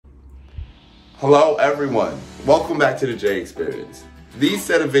Hello everyone, welcome back to the J Experience. These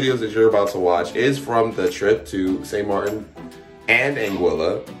set of videos that you're about to watch is from the trip to St. Martin and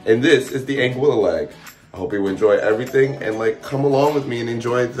Anguilla, and this is the Anguilla leg. I hope you enjoy everything and come along with me and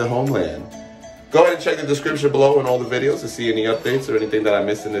enjoy the homeland. Go ahead and check the description below and all the videos to see any updates or anything that I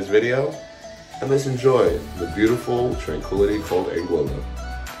missed in this video. And let's enjoy the beautiful tranquility called Anguilla.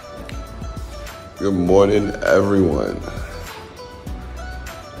 Good morning everyone.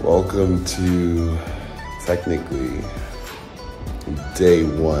 Welcome to, technically, day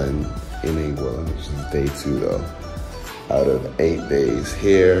 1 in Anguilla, which is day 2 though, out of 8 days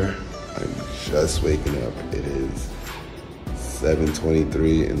here. I'm just waking up. It is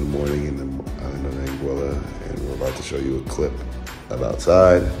 7:23 in the morning in the island of Anguilla, and we're about to show you a clip of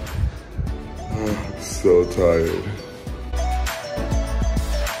outside. I'm so tired.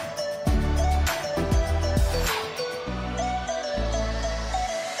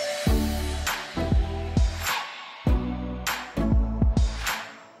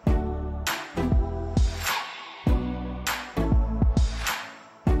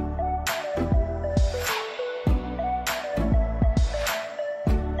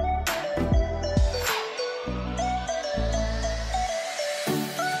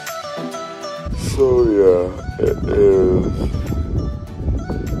 So yeah, it is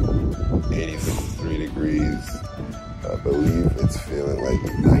 83 degrees. I believe it's feeling like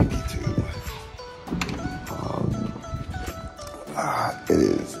 92.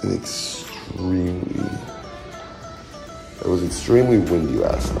 It was extremely windy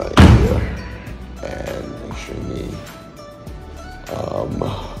last night here, and extremely,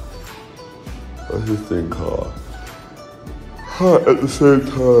 what's this thing called? Hot at the same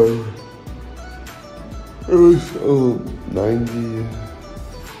time. It was 90.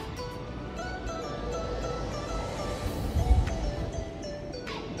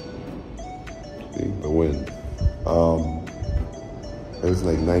 The wind. It was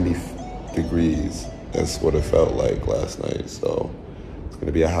like 90 degrees. That's what it felt like last night. So it's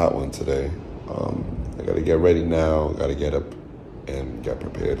gonna be a hot one today. I gotta get ready now. Gotta get up and get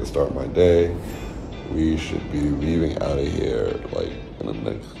prepared to start my day. We should be leaving out of here like in the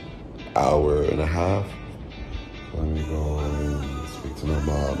next hour and a half. Let me go and speak to my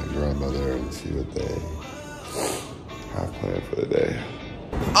mom and grandmother and see what they have planned for the day.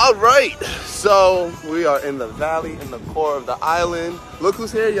 All right, so we are in the valley, in the core of the island. Look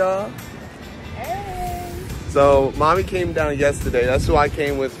who's here, y'all. Hey. So mommy came down yesterday. That's who I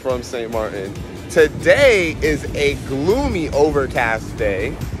came with from St. Martin. Today is a gloomy, overcast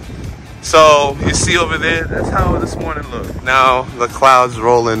day. So you see over there, that's how this morning looked. Now the clouds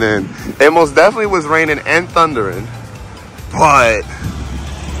rolling in. It most definitely was raining and thundering, but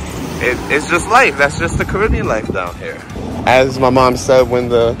it's just life. That's just the Caribbean life down here. As my mom said when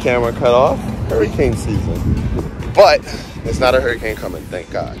the camera cut off, hurricane season. But it's not a hurricane coming,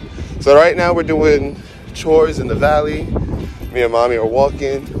 thank God. So right now we're doing chores in the valley. Me and mommy are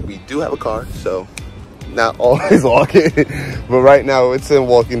walking. We do have a car, so not always walking, but right now it's in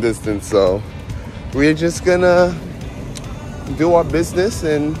walking distance, so we're just gonna do our business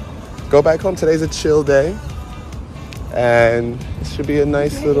and go back home. Today's a chill day, and it should be a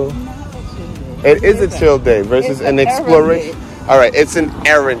nice little... It is a chill day versus an exploration. All right, it's an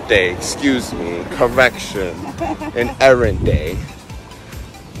errand day, excuse me, correction, an errand day.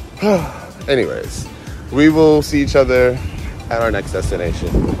 Anyways, we will see each other at our next destination.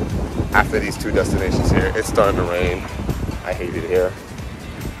 After these 2 destinations here, it's starting to rain. I hate it here.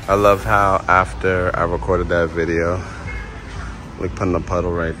 I love how after I recorded that video, like putting a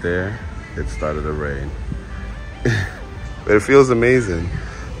puddle right there, it started to rain. But it feels amazing.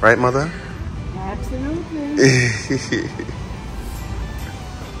 Right, mother? Absolutely.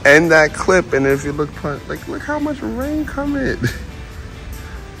 And that clip, and if you look how much rain coming.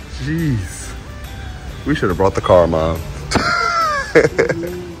 Jeez. We should have brought the car, Mom.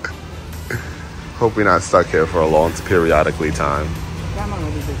 Hope we're not stuck here for a long periodically time.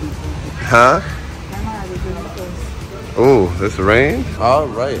 Huh? Ooh, this rain? All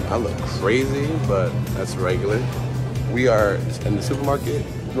right, I look crazy, but that's regular. We are in the supermarket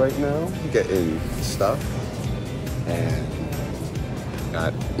right now, getting stuff, and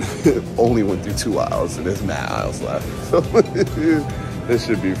got only went through 2 aisles, and there's mad aisles left. So this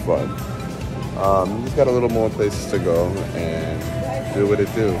should be fun. Just got a little more places to go and do what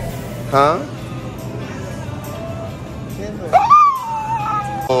it do. Huh?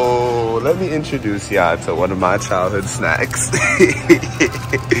 Oh, let me introduce y'all to one of my childhood snacks.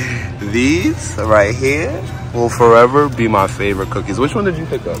 These right here will forever be my favorite cookies. Which one did you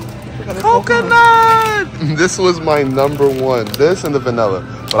pick up? Coconut! This was my #1. This and the vanilla.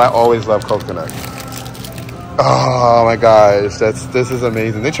 but I always love coconut. Oh my gosh, this is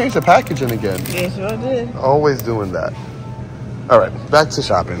amazing. They changed the packaging again. They sure did. Always doing that. All right, back to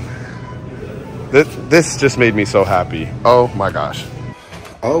shopping. This just made me so happy. Oh my gosh.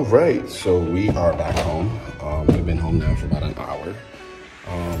 All right, so we are back home. We've been home now for about an hour.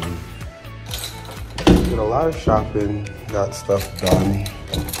 Did a lot of shopping, got stuff done.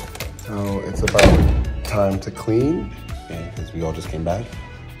 So it's about time to clean, because we all just came back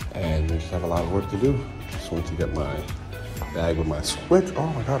and we just have a lot of work to do. Just went to get my bag with my Switch. Oh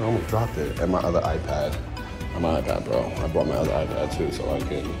my God, I almost dropped it. And my other iPad. My iPad, bro. I brought my other iPad too, so I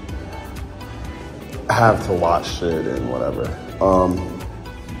can have to watch it and whatever.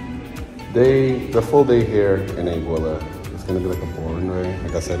 The full day here in Anguilla, it's gonna be like a boring day.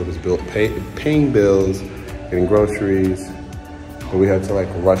 Like I said, it was built paying bills, getting groceries, but we had to like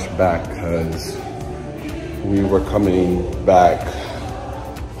rush back because we were coming back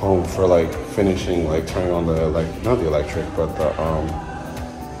home for like finishing, like turning on the, like, not the electric, but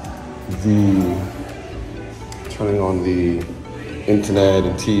turning on the internet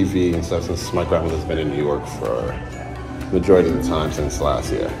and TV and stuff, since my grandmother's been in New York for the majority of the time since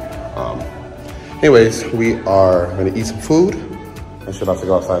last year. Anyways, we are gonna eat some food. I should have to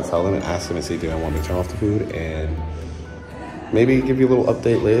go outside and tell them and ask them and see if they want me to turn off the food, and maybe give you a little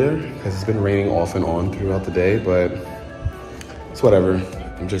update later, because it's been raining off and on throughout the day, but it's whatever.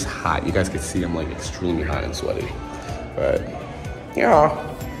 I'm just hot. You guys can see I'm like extremely hot and sweaty, but yeah.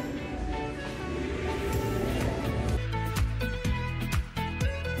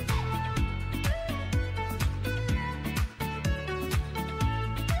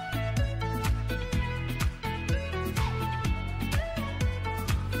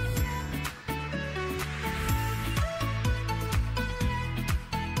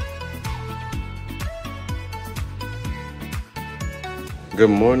 Good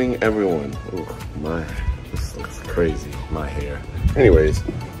morning, everyone. Ooh, this looks crazy, my hair. Anyways,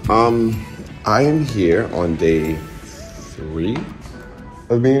 I am here on day 3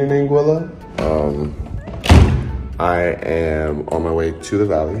 of being in Anguilla. I am on my way to the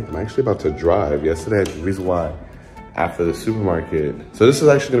valley. I'm actually about to drive. Yesterday, the reason why, after the supermarket, so this is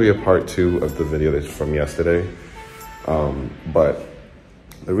actually gonna be a part 2 of the video that's from yesterday. But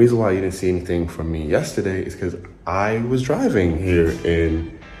the reason why you didn't see anything from me yesterday is because I was driving here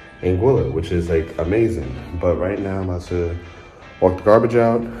in Anguilla, which is like amazing. But right now I'm about to walk the garbage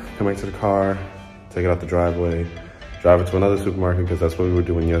out, come back to the car, take it out the driveway, drive it to another supermarket, because that's what we were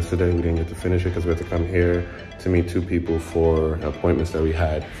doing yesterday. We didn't get to finish it because we had to come here to meet 2 people for appointments that we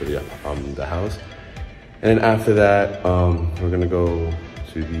had for the house. And after that, we're gonna go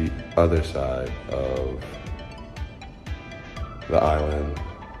to the other side of the island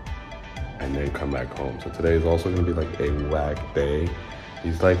and then come back home. So today is also gonna be like a whack day.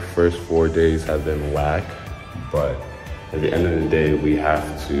 These like first 4 days have been whack, but at the end of the day, we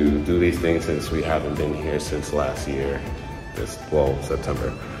have to do these things since we haven't been here since last year,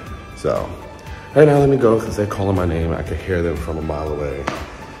 September. So right now, let me go, because they're calling my name. I can hear them from a mile away,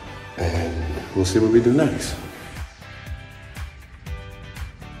 and we'll see what we do next.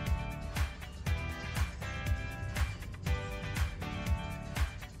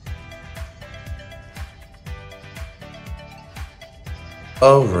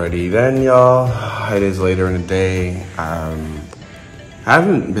 Alrighty then, y'all. It is later in the day. I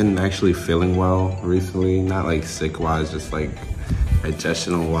haven't been actually feeling well recently. Not like sick-wise, just like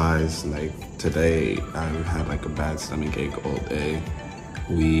digestional-wise. Like today, I've had like a bad stomach ache all day.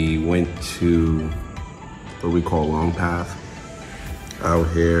 We went to what we call Long Path out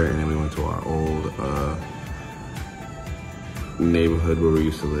here, and then we went to our old neighborhood where we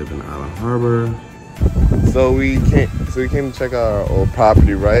used to live in Island Harbor. So we came to check out our old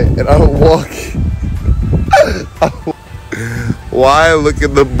property, right? And I'm walking. Why I look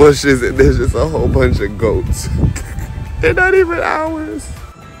at the bushes and there's just a whole bunch of goats. They're not even ours.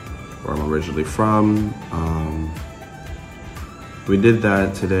 Where I'm originally from. We did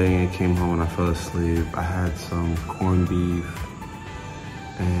that today and came home and I fell asleep. I had some corned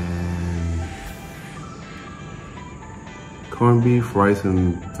beef rice,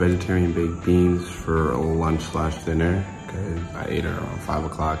 and vegetarian baked beans for lunch/dinner, because I ate it around 5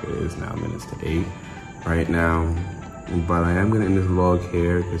 o'clock. It is now minutes to 8 right now. But I am gonna end this vlog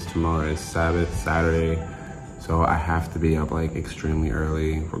here because tomorrow is Saturday. So I have to be up like extremely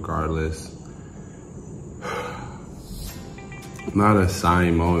early regardless. Not a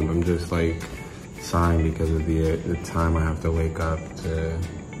sighing moment, but I'm just like sighing because of the time I have to wake up to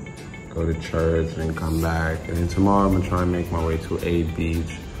go to church and come back. And then tomorrow I'm gonna try and make my way to a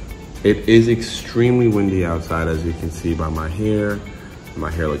beach. It is extremely windy outside, as you can see by my hair. My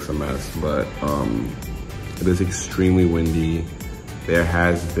hair looks a mess, but it is extremely windy. There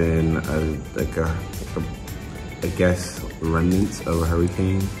has been I guess remnants of a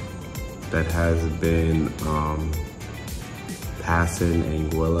hurricane that has been passing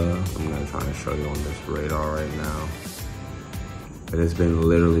Anguilla. I'm gonna try and show you on this radar right now. It has been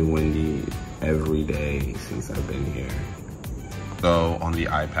literally windy every day since I've been here. So on the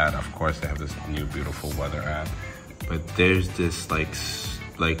iPad, of course, they have this new beautiful weather app, but there's this like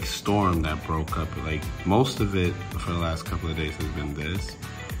storm that broke up. Like most of it for the last couple of days has been this,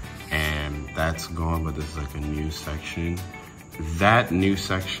 and that's gone, but this is like a new section. That new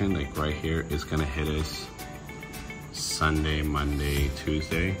section, like right here, is gonna hit us Sunday, Monday,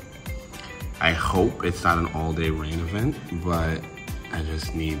 Tuesday. I hope it's not an all-day rain event, but I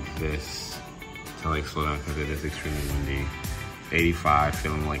just need this to like slow down because it is extremely windy. 85,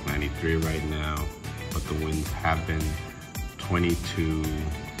 feeling like 93 right now, but the winds have been 22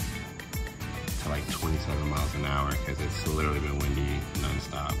 to like 27 miles an hour because it's literally been windy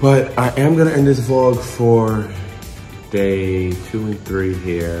nonstop. But I am gonna end this vlog for day 2 and 3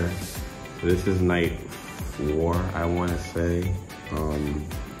 here. So this is night 4, I wanna say,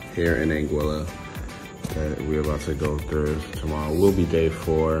 here in Anguilla that we're about to go through. Tomorrow will be day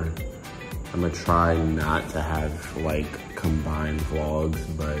 4. I'm gonna try not to have like combined vlogs,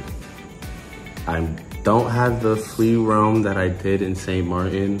 but I don't have the free roam that I did in St.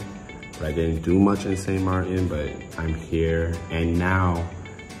 Martin. But I didn't do much in St. Martin, but I'm here. And now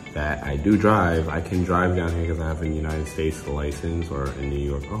that I do drive, I can drive down here because I have a United States license, or in New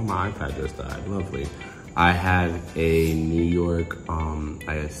York. Oh, my iPad just died, lovely. I have a New York,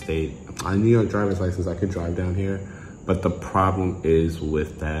 a New York driver's license. I could drive down here. But the problem is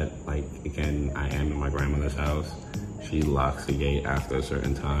with that, like, again, I am in my grandmother's house. She locks the gate after a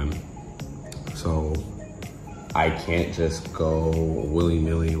certain time. So I can't just go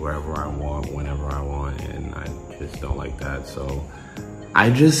willy-nilly wherever I want, whenever I want, and I just don't like that. So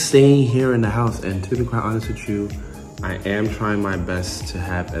I just staying here in the house, and to be quite honest with you, I am trying my best to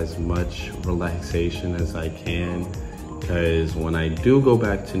have as much relaxation as I can, because when I do go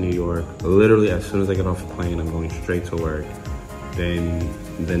back to New York, literally as soon as I get off the plane, I'm going straight to work. Then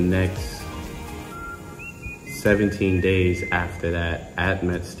the next 17 days after that at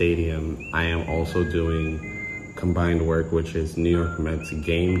Met Stadium, I am also doing combined work, which is New York Mets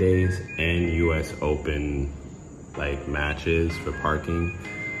game days and US Open like matches for parking.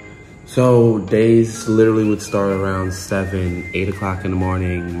 So days literally would start around 7, 8 o'clock in the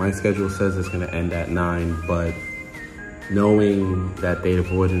morning. My schedule says it's gonna end at 9, but knowing that they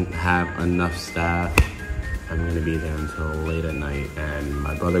wouldn't have enough staff, I'm gonna be there until late at night. And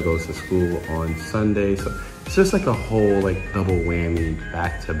my brother goes to school on Sunday, so it's just like a whole like double whammy,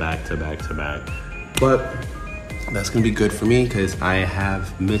 back to back to back to back. But that's gonna be good for me because I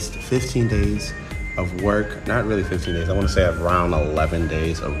have missed 15 days of work. Not really 15 days, I wanna say around 11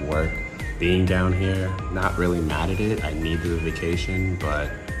 days of work being down here. Not really mad at it, I needed the vacation,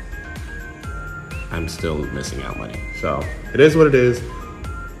 but I'm still missing out money. So it is what it is.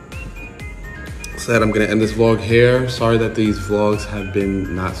 Said I'm gonna end this vlog here. Sorry that these vlogs have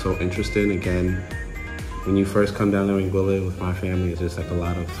been not so interesting. Again, when you first come down to Anguilla with my family, it's just like a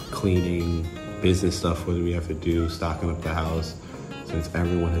lot of cleaning, business stuff that we have to do, stocking up the house, since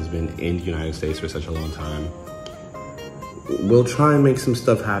everyone has been in the United States for such a long time. We'll try and make some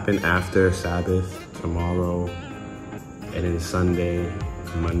stuff happen after Sabbath, tomorrow, and then Sunday,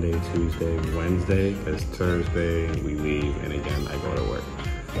 Monday, Tuesday, Wednesday, because Thursday we leave, and again, I go to work.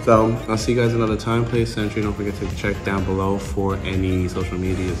 So I'll see you guys another time. Play Century. Don't forget to check down below for any social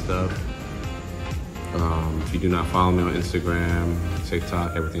media stuff. If you do not follow me on Instagram,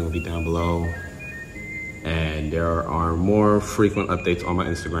 TikTok, everything will be down below. And there are more frequent updates on my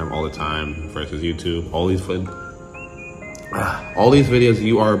Instagram all the time versus YouTube. All these videos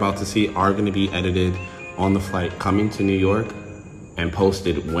you are about to see are going to be edited on the flight coming to New York and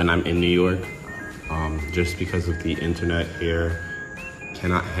posted when I'm in New York. Just because of the internet here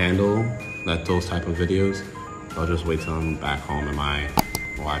cannot handle those type of videos. I'll just wait till I'm back home in my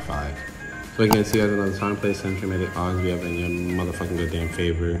Wi-Fi. So again, see you guys another time. Play Century. May the odds be ever in your motherfucking goddamn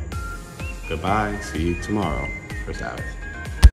favor. Goodbye. See you tomorrow for Sabbath.